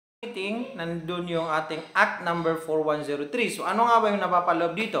meeting, nandun yung ating Act number 4103. So, ano nga ba yung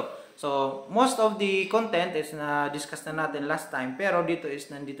napapaloob dito? So, most of the content is na-discuss na natin last time, pero dito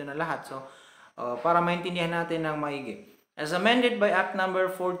is nandito na lahat. So, para maintindihan natin ng maigi. As amended by Act number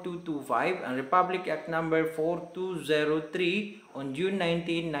 4225 and Republic Act number 4203 on June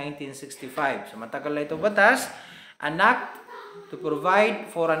 19, 1965. So, matagal na ito batas. An act to provide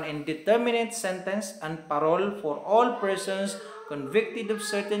for an indeterminate sentence and parole for all persons convicted of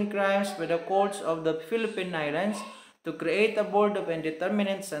certain crimes by the courts of the Philippine Islands, to create a board of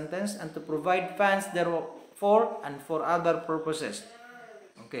indeterminate sentence, and to provide funds therefor and for other purposes.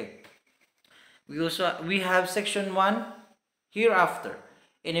 Okay. We have section 1, hereafter.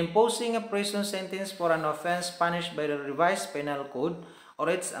 In imposing a prison sentence for an offense punished by the revised penal code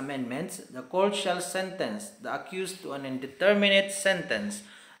or its amendments, the court shall sentence the accused to an indeterminate sentence,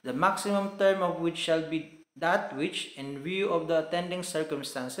 the maximum term of which shall be that which, in view of the attending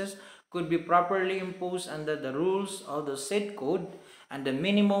circumstances, could be properly imposed under the rules of the said code, and the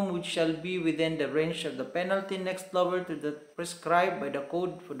minimum which shall be within the range of the penalty next lower to the prescribed by the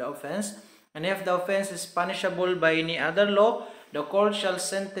code for the offense. And if the offense is punishable by any other law, the court shall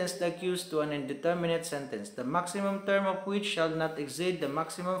sentence the accused to an indeterminate sentence, the maximum term of which shall not exceed the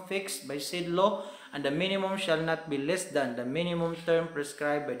maximum fixed by said law, and the minimum shall not be less than the minimum term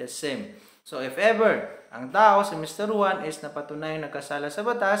prescribed by the same. So, if ever ang tao, si Mr. Juan, is napatunayang nagkasala sa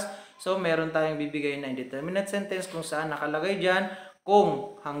batas, so meron tayong bibigay na indeterminate sentence kung saan nakalagay dyan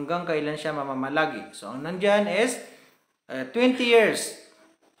kung hanggang kailan siya mamamalagi. So, ang nandyan is 20 years.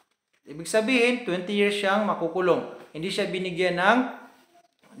 Ibig sabihin, 20 years siyang makukulong. Hindi siya binigyan ng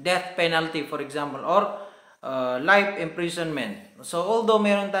death penalty, for example, or life imprisonment. So, although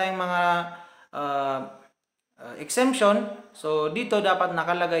meron tayong mga exemption, so dito dapat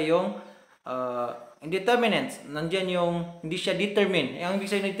nakalagay yung indeterminate. Nandiyan yung hindi siya determined. Ang ibig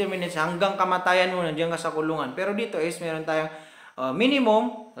sabihin determinate, hanggang kamatayan mo, nandiyan ka sa kulungan. Pero dito is meron tayong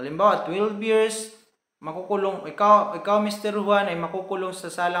minimum, halimbawa 12 years, makukulong, ikaw Mr. Juan ay makukulong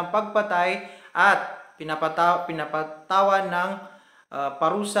sa salang pagpatay at pinapatawan ng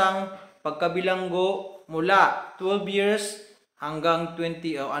parusang pagkabilanggo mula 12 years hanggang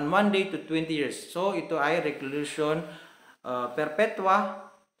 20 on 1 day to 20 years. So ito ay reclusion perpetua.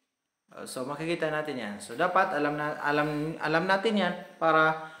 So makikita natin 'yan. So dapat alam natin 'yan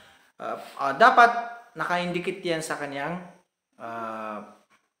para dapat naka-indicate 'yan sa kanyang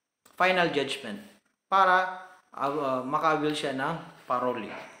final judgment para maka-avail siya ng parole.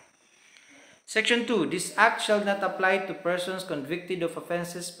 Section 2, this act shall not apply to persons convicted of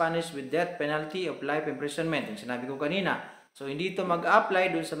offenses punished with death penalty of life imprisonment. Yung sinabi ko kanina. So hindi ito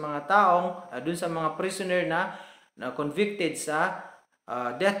mag-apply dun sa mga taong, dun sa mga prisoner na convicted sa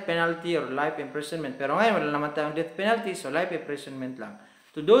death penalty or life imprisonment. Pero ngayon, wala naman tayong death penalty, so life imprisonment lang.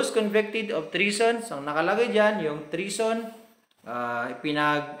 To those convicted of treason, so nakalagay dyan, yung treason,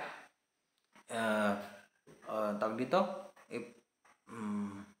 tawag dito,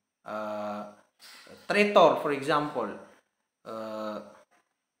 traitor, for example.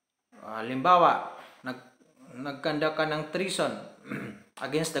 Halimbawa, nagkanda ka ng treason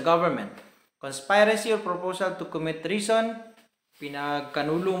against the government. Conspiracy or proposal to commit treason,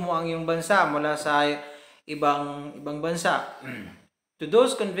 pinagkanulo mo ang iyong bansa mula sa ibang bansa. To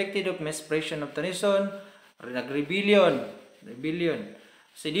those convicted of misprision of treason, rebellion,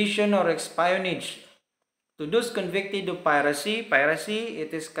 sedition or espionage. To those convicted of piracy, it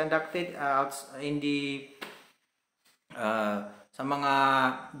is conducted in the sa mga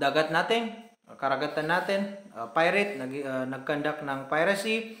dagat natin, karagatan natin, pirate, nag-conduct ng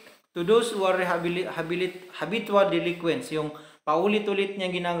piracy. To those who are habitual delinquents, yung paulit-ulit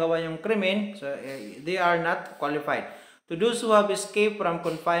niyang ginagawa yung krimen, so they are not qualified. To those who have escaped from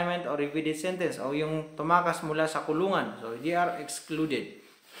confinement or evaded sentence, o yung tumakas mula sa kulungan, so they are excluded.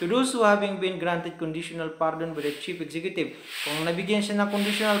 To those who having been granted conditional pardon by the chief executive, kung nabigyan siya ng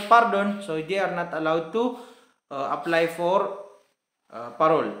conditional pardon, so they are not allowed to apply for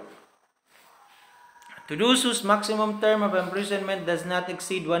parole. To those whose maximum term of imprisonment does not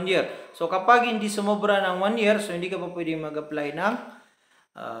exceed 1 year. So kapag hindi sumobra ng 1 year, so hindi ka pa pwedeng mag-apply ng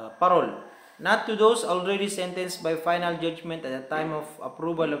parole. Not to those already sentenced by final judgment at the time of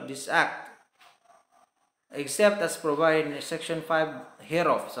approval of this act, except as provided in Section 5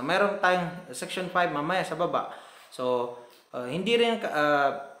 hereof. So mayroon tayong Section 5 mamaya sa baba. So hindi rin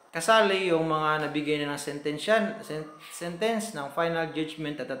kasali yung mga nabigay na ng sentence ng final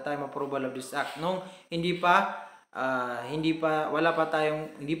judgment at the time of approval of this act nung hindi pa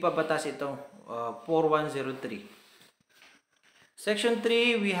batas itong 4103. Section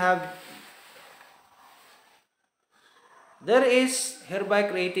 3, we have There is hereby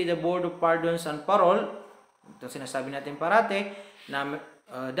created a Board of Pardons and Parole. Ito sinasabi natin parati na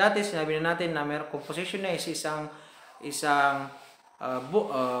dati sinabi na natin na may composition na is isang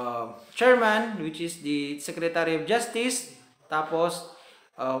chairman, which is the Secretary of Justice, tapos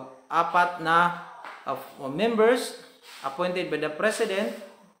apat na members appointed by the President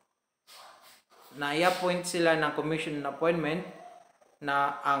na i-appoint sila ng commission appointment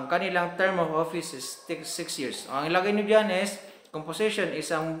na ang kanilang term of office is 6 years. Ang ilagay nyo dyan is, composition,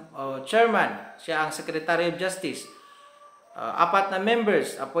 isang chairman, siya ang Secretary of Justice. Apat na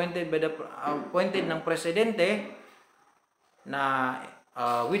members appointed ng presidente na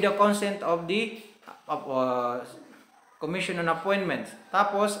with the consent of the commission on appointments.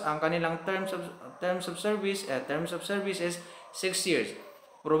 Tapos ang kanilang terms of service is 6 years.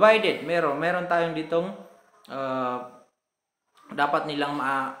 Provided meron tayong ditong dapat nilang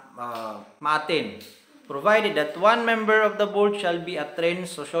ma-attend. Provided that one member of the board shall be a trained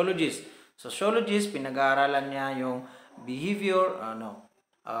sociologist. Sociologist, pinag-aaralan niya yung behavior,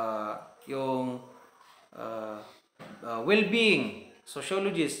 yung well-being.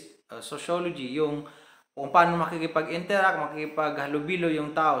 Sociology, yung kung paano makikipag-interact, makikipaghalubilo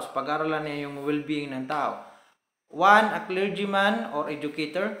yung tao. Pag-aaralan niya yung well-being ng tao. One, a clergyman or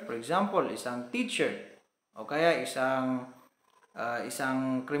educator. For example, isang teacher. O kaya isang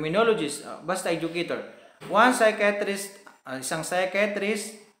criminologist, basta educator. One psychiatrist, isang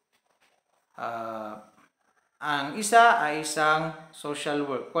psychiatrist. Ang isa ay isang social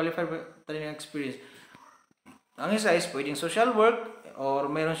work, qualified training experience. Ang isa is pwedeng social work or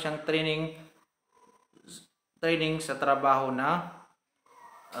meron siyang training sa trabaho na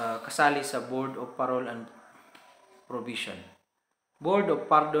kasali sa Board of Parole and Provision. Board of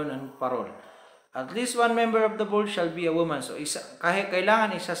Pardon and Parole. At least one member of the board shall be a woman. So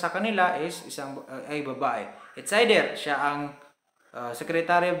kailangan isa sa kanila is ay babae. It's either siya ang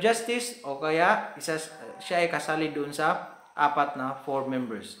Secretary of Justice o kaya siya ay kasali doon sa apat na 4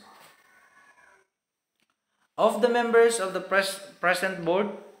 members. Of the members of the present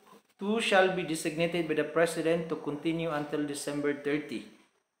board, 2 shall be designated by the President to continue until December 30.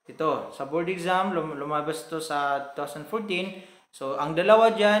 Ito, sa board exam, lumabas ito sa 2014. So, ang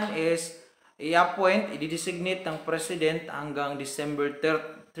dalawa dyan is i-appoint, i-designate ng President hanggang December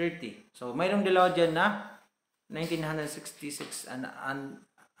 30. So, mayroong dalawa dyan na 1966 and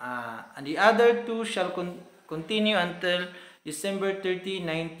the other 2 shall continue until December 30,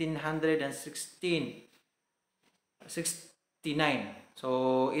 1969.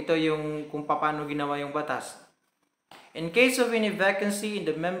 So, ito yung kung paano ginawa yung batas. In case of any vacancy in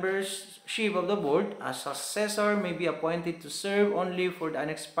the membership of the board, a successor may be appointed to serve only for the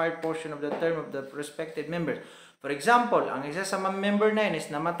unexpired portion of the term of the respective members. For example, ang isa sa member na yan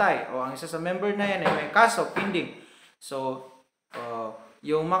is namatay o ang isa sa member na yan ay may kaso pending. So,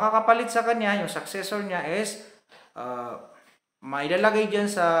 yung makakapalit sa kanya, yung successor niya is may lalagay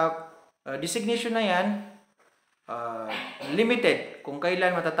dyan sa designation na yan, limited kung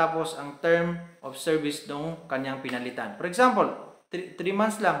kailan matatapos ang term of service ng kanyang pinalitan. For example, 3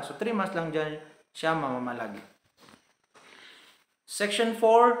 months lang. So, 3 months lang dyan siya mamamalagi. Section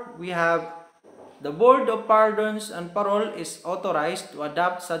 4, we have the Board of Pardons and Parole is authorized to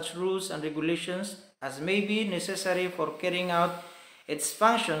adopt such rules and regulations as may be necessary for carrying out its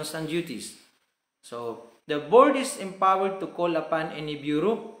functions and duties. So, the board is empowered to call upon any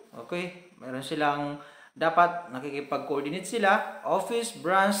bureau. Okay? Meron silang dapat nakikipag-coordinate sila, office,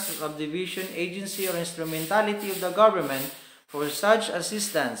 branch, subdivision, agency, or instrumentality of the government for such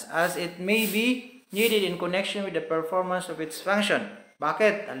assistance as it may be needed in connection with the performance of its function.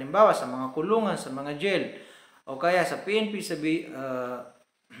 Bakit? Halimbawa, sa mga kulungan, sa mga jail, o kaya sa PNP, sa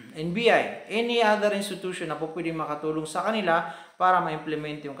NBI, any other institution na po pwedeng makatulong sa kanila para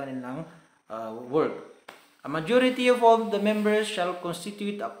ma-implement yung kanilang work. A majority of all the members shall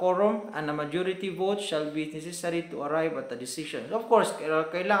constitute a quorum and a majority vote shall be necessary to arrive at a decision. Of course,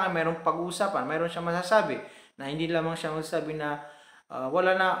 kailangan mayroong pag-uusapan, mayroon siyang masasabi na hindi lamang siya magsabi na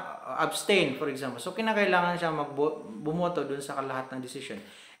wala na abstain, for example. So, kinakailangan siya bumoto dun sa lahat ng decision.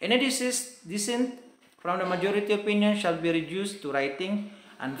 Any dissent from the majority opinion shall be reduced to writing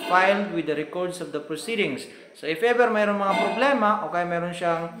and filed with the records of the proceedings. So, if ever mayroong mga problema o kaya mayroon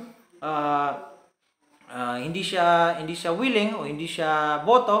siyang hindi siya willing o hindi siya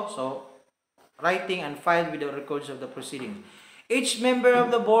boto, so writing and filed with the records of the proceedings. Each member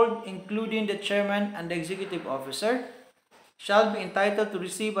of the board, including the chairman and the executive officer, shall be entitled to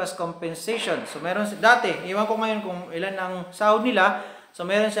receive as compensation. So meron dati, iwan ko ngayon kung ilan ang sahod nila. So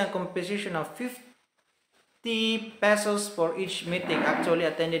meron siyang compensation of pesos for each meeting actually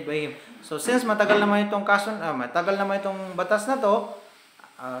attended by him. So since matagal naman itong matagal naman itong batas na to,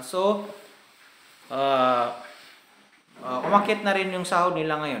 umakit na rin yung sahod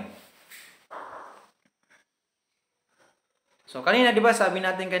nila ngayon. So kanina 'di ba sabi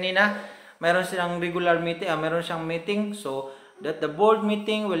natin kanina, mayroon silang regular meeting, mayroon siyang meeting, so that the board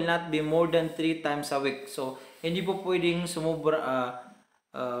meeting will not be more than 3 times a week. So hindi po pwedeng sumobra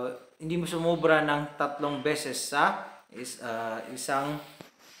ng 3 beses sa isang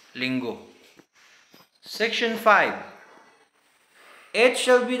linggo. Section 5. It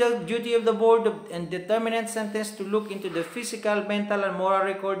shall be the duty of the board and determinant sentence to look into the physical, mental, and moral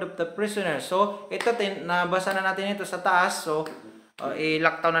record of the prisoner. So, ito, nabasa na natin ito sa taas. So,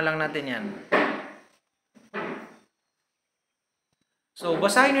 ilaktaw na lang natin yan. So,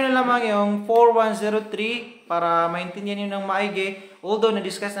 basahin nyo na lamang yung 4103 para maintindihan nyo ng maigi. Although,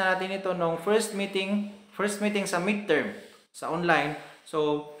 na-discuss na natin ito nung first meeting sa midterm, sa online.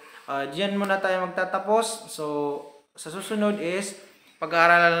 So, diyan muna tayo magtatapos. So, sa susunod is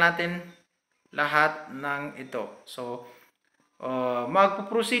pag-aaralan natin lahat ng ito. So,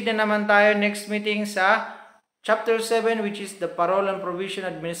 magpo-proceed na naman tayo next meeting sa Chapter 7, which is the Parole and Provision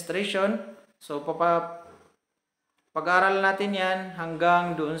Administration. So, pag-aaralan natin yan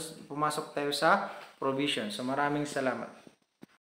hanggang doon pumasok tayo sa provision. So, maraming salamat.